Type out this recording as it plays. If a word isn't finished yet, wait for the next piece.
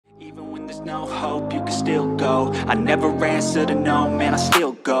there's no hope, you can still go. I never answer to no, man, I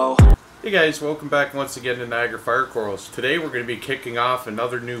still go. Hey guys, welcome back once again to Niagara Fire Corals. Today we're going to be kicking off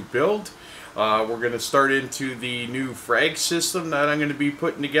another new build. We're going to start into the new frag system that I'm going to be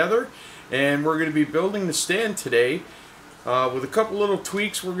putting together. And we're going to be building the stand today with a couple little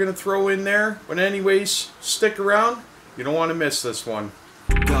tweaks we're going to throw in there. But anyways, stick around. You don't want to miss this one.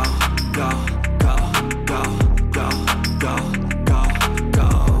 Go, go, go, go, go, go, go, go, go,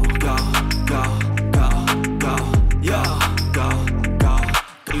 go.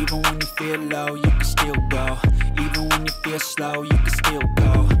 Even when you feel low, you can still go. Even when you feel slow, you can still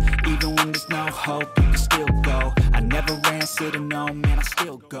go. Even when there's no hope, you can still go. I never answer to no, man, I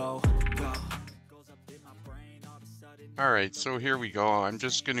still go. Alright, so here we go. I'm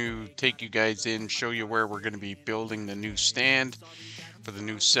just going to take you guys in, show you where we're going to be building the new stand for the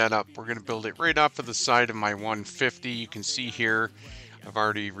new setup. We're going to build it right off of the side of my 150. You can see here, I've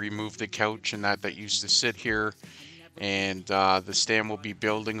already removed the couch and that used to sit here. And the stand we'll be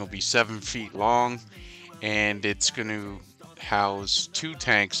building will be 7 feet long, and it's going to house 2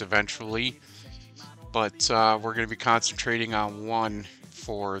 tanks eventually, but we're going to be concentrating on one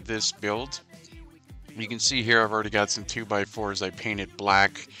for this build. You can see here I've already got some 2x4s I painted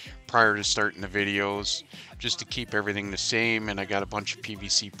black prior to starting the videos just to keep everything the same, and I got a bunch of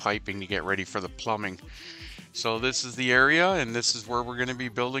PVC piping to get ready for the plumbing. So this is the area, and this is where we're going to be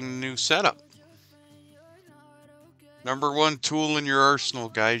building the new setup. Number one tool in your arsenal,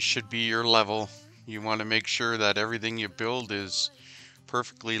 guys, should be your level. You want to make sure that everything you build is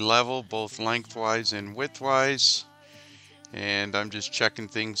perfectly level, both lengthwise and widthwise. And I'm just checking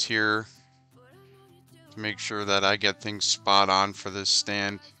things here to make sure that I get things spot on for this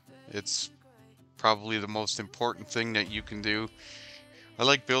stand. It's probably the most important thing that you can do. I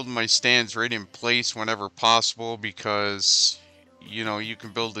like building my stands right in place whenever possible because, you know, you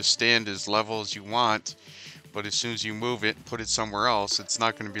can build a stand as level as you want, but as soon as you move it and put it somewhere else, it's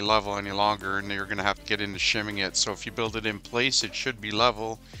not going to be level any longer, and you're going to have to get into shimming it. So if you build it in place, it should be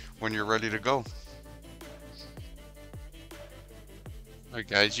level when you're ready to go. Alright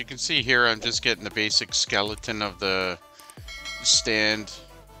guys, you can see here I'm just getting the basic skeleton of the stand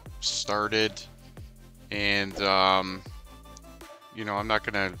started, and you know, I'm not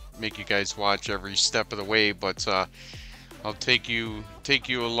going to make you guys watch every step of the way, but I'll take you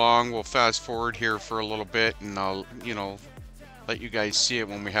along. We'll fast forward here for a little bit, and I'll, you know, let you guys see it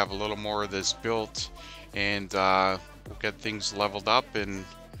when we have a little more of this built, and we'll get things leveled up, and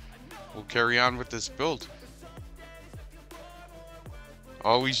we'll carry on with this build.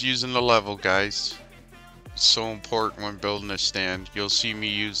 Always using the level, guys. It's so important when building a stand. You'll see me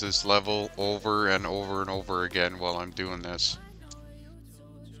use this level over and over and over again while I'm doing this.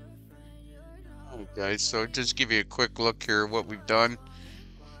 Alright guys, so just give you a quick look here at what we've done.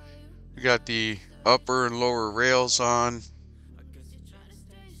 We got the upper and lower rails on.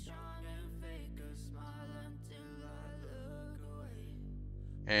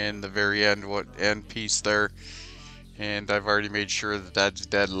 And the very end piece there. And I've already made sure that that's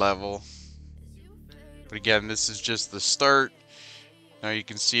dead level. But again, this is just the start. Now you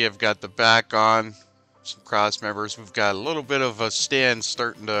can see I've got the back on, some cross members. We've got a little bit of a stand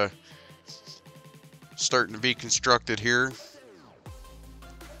starting to be constructed here.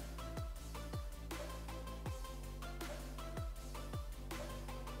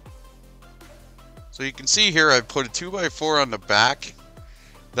 So you can see here I put a 2x4 on the back.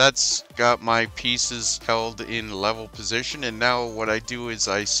 That's got my pieces held in level position, and now what I do is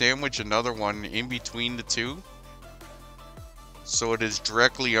I sandwich another one in between the two, so it is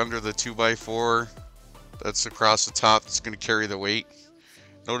directly under the 2x4 that's across the top that's going to carry the weight.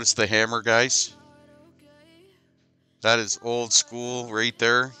 Notice the hammer, guys. That is old school right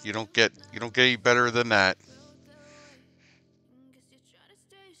there. You don't get any better than that.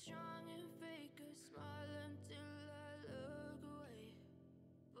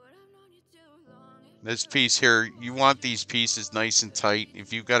 This piece here, you want these pieces nice and tight.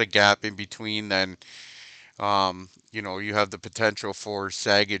 If you've got a gap in between, then you know, you have the potential for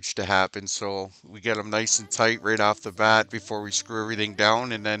saggage to happen. So we get them nice and tight right off the bat before we screw everything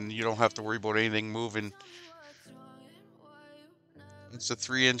down, and then you don't have to worry about anything moving. It's a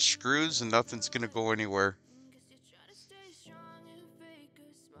 3-inch screws, and nothing's gonna go anywhere.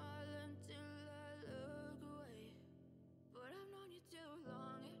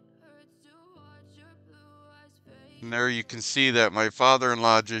 And there you can see that my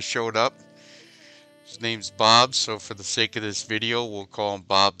father-in-law just showed up. His name's Bob, so for the sake of this video, we'll call him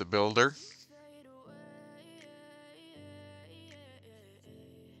Bob the Builder.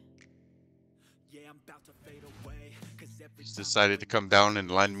 He's decided to come down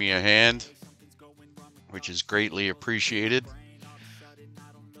and lend me a hand, which is greatly appreciated.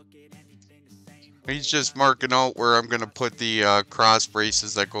 He's just marking out where I'm going to put the cross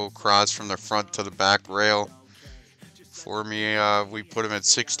braces that go across from the front to the back rail. For me, we put them at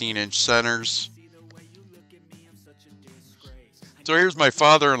 16-inch centers. So here's my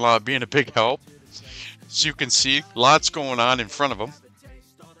father-in-law being a big help. As you can see, lots going on in front of him.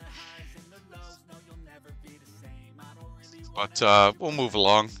 But we'll move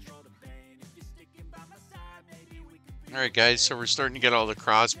along. Alright guys, so we're starting to get all the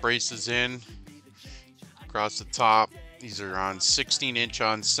cross braces in across the top. These are on 16-inch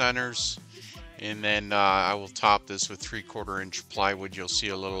on centers. And then I will top this with 3/4-inch plywood. You'll see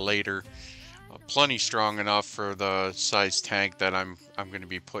a little later. Plenty strong enough for the size tank that I'm going to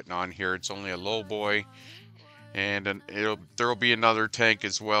be putting on here. It's only a low boy, and there'll be another tank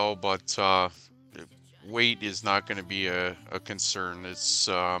as well, but weight is not going to be a concern. It's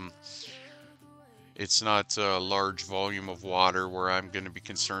not a large volume of water where I'm going to be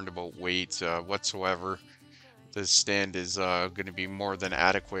concerned about weight whatsoever. This stand is going to be more than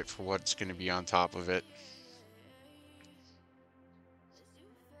adequate for what's going to be on top of it.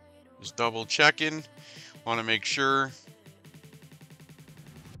 Just double checking. Want to make sure.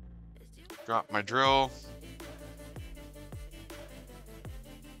 Drop my drill.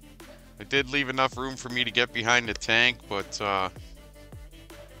 I did leave enough room for me to get behind the tank, but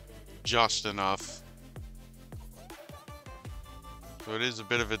just enough. So it is a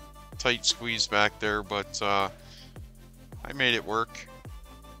bit of a tight squeeze back there, but I made it work.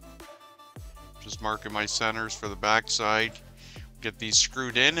 Just marking my centers for the back side. Get these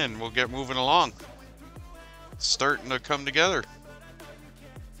screwed in and we'll get moving along. It's starting to come together.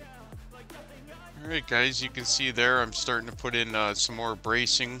 Alright guys, you can see there I'm starting to put in some more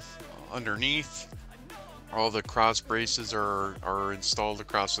bracing underneath. All the cross braces are installed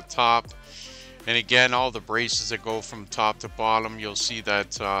across the top. And again, all the braces that go from top to bottom, you'll see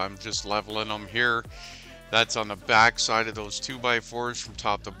that I'm just leveling them here. That's on the back side of those 2x4s from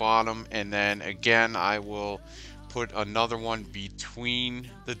top to bottom. And then again, I will put another one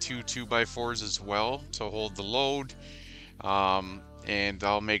between the two 2x4s as well to hold the load. And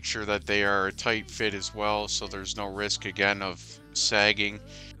I'll make sure that they are a tight fit as well, so there's no risk again of sagging.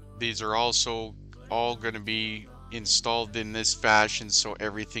 These are also all going to be installed in this fashion so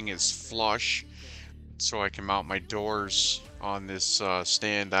everything is flush, so I can mount my doors on this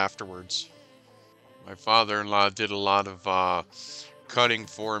stand afterwards. My father-in-law did a lot of cutting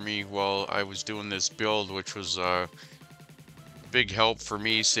for me while I was doing this build, which was a big help for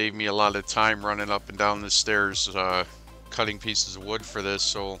me. Saved me a lot of time running up and down the stairs cutting pieces of wood for this,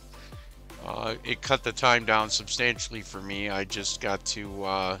 so it cut the time down substantially for me. I just got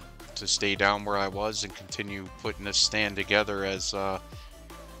to stay down where I was and continue putting this stand together as my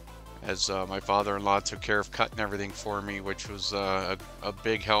father-in-law took care of cutting everything for me, which was a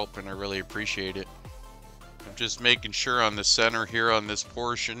big help, and I really appreciate it. I'm just making sure on the center here on this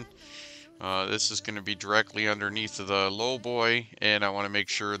portion, this is going to be directly underneath of the low boy, and I want to make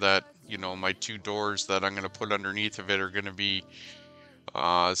sure that, you know, my two doors that I'm going to put underneath of it are going to be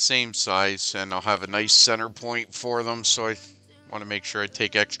same size, and I'll have a nice center point for them. So I want to make sure I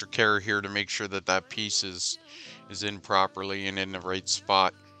take extra care here to make sure that that piece is in properly and in the right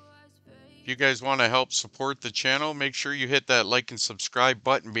spot. If you guys want to help support the channel, make sure you hit that like and subscribe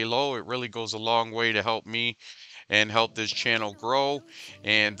button below. It really goes a long way to help me and help this channel grow,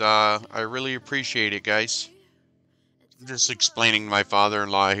 and I really appreciate it, guys. I'm just explaining to my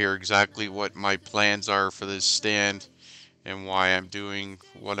father-in-law here exactly what my plans are for this stand and why I'm doing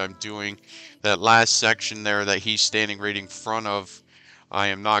what I'm doing. That last section there that he's standing right in front of, I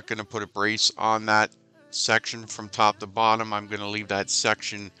am not going to put a brace on that section from top to bottom. I'm going to leave that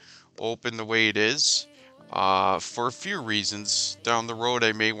section open the way it is for a few reasons. Down the road,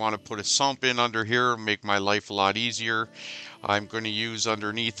 I may want to put a sump in under here, make my life a lot easier. I'm going to use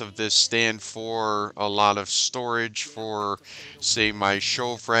underneath of this stand for a lot of storage for, say, my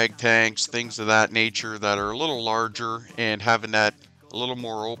show frag tanks, things of that nature that are a little larger, and having that a little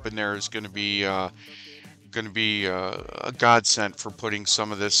more open there is going to be a godsend for putting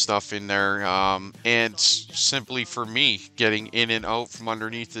some of this stuff in there, and simply for me getting in and out from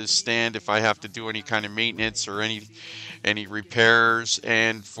underneath this stand if I have to do any kind of maintenance or any repairs,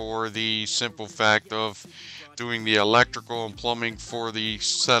 and for the simple fact of doing the electrical and plumbing for the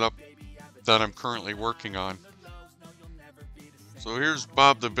setup that I'm currently working on. So here's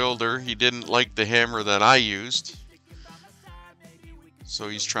Bob the Builder. He didn't like the hammer that I used, so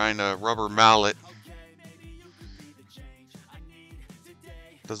he's trying to rubber mallet.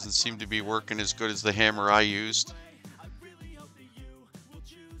 Doesn't seem to be working as good as the hammer I used.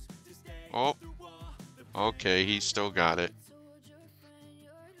 Oh, okay, he still got it.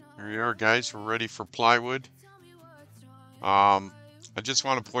 Here we are, guys. We're ready for plywood. I just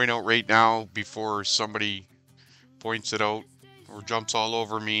want to point out right now, before somebody points it out or jumps all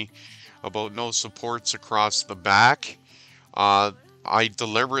over me about no supports across the back. I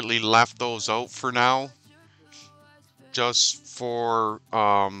deliberately left those out for now, just for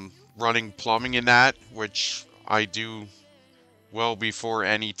running plumbing in that, which I do well before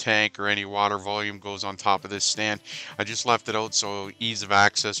any tank or any water volume goes on top of this stand. I just left it out so ease of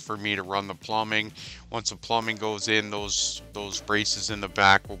access for me to run the plumbing. Once the plumbing goes in, those braces in the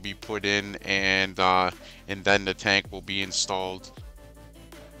back will be put in, and then the tank will be installed.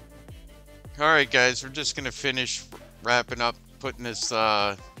 All right, guys, we're just gonna finish wrapping up, putting this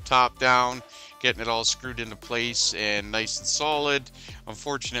top down, getting it all screwed into place and nice and solid.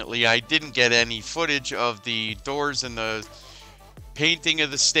 Unfortunately, I didn't get any footage of the doors and the painting of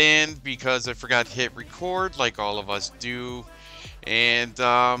the stand because I forgot to hit record, like all of us do, and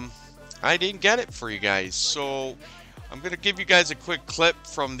I didn't get it for you guys. So I'm gonna give you guys a quick clip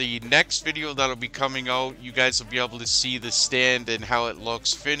from the next video that'll be coming out. You guys will be able to see the stand and how it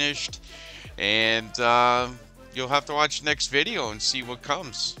looks finished, and you'll have to watch the next video and see what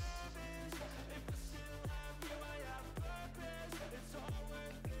comes.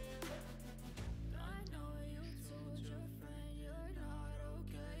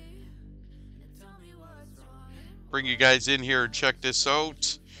 Bring you guys in here and check this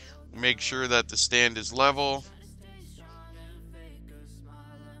out. Make sure that the stand is level.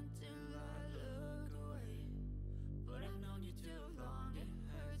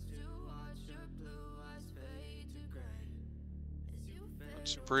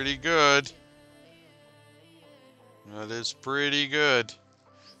 That's pretty good. That is pretty good.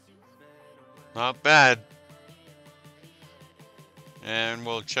 Not bad. And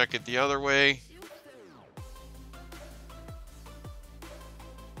we'll check it the other way.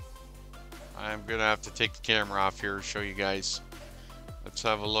 I'm gonna have to take the camera off here to show you guys. Let's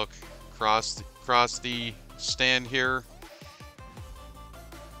have a look across the stand here.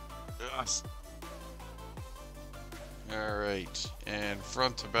 All right, and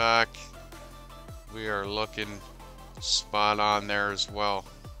front to back, we are looking spot on there as well.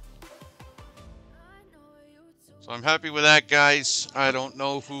 So I'm happy with that, guys. I don't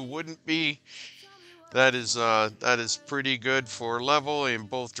know who wouldn't be. That is pretty good for level in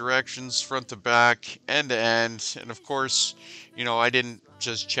both directions, front to back, end to end. And of course, you know, I didn't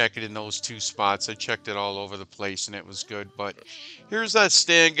just check it in those two spots. I checked it all over the place and it was good. But here's that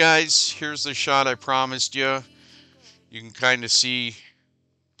stand, guys. Here's the shot I promised you. You can kind of see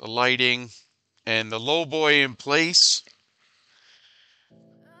the lighting and the low boy in place.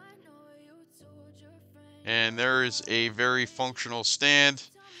 And there is a very functional stand.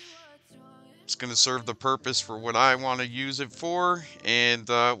 It's going to serve the purpose for what I want to use it for, and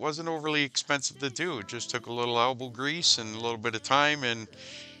it wasn't overly expensive to do. It just took a little elbow grease and a little bit of time, and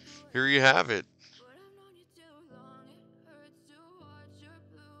here you have it.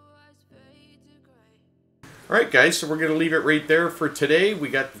 Alright guys, so we're going to leave it right there for today. We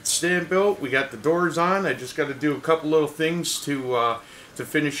got the stand built, we got the doors on. I just got to do a couple little things to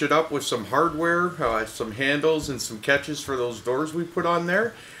finish it up with some hardware, some handles and some catches for those doors we put on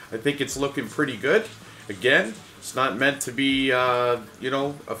there. I think it's looking pretty good. Again, it's not meant to be, you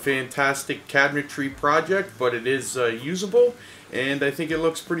know, a fantastic cabinetry project, but it is usable, and I think it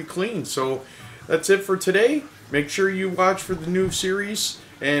looks pretty clean. So that's it for today. Make sure you watch for the new series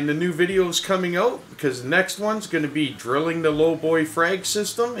and the new videos coming out, because the next one's going to be drilling the low boy frag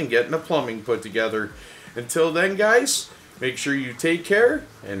system and getting the plumbing put together. Until then, guys, make sure you take care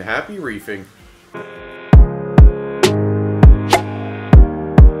and happy reefing.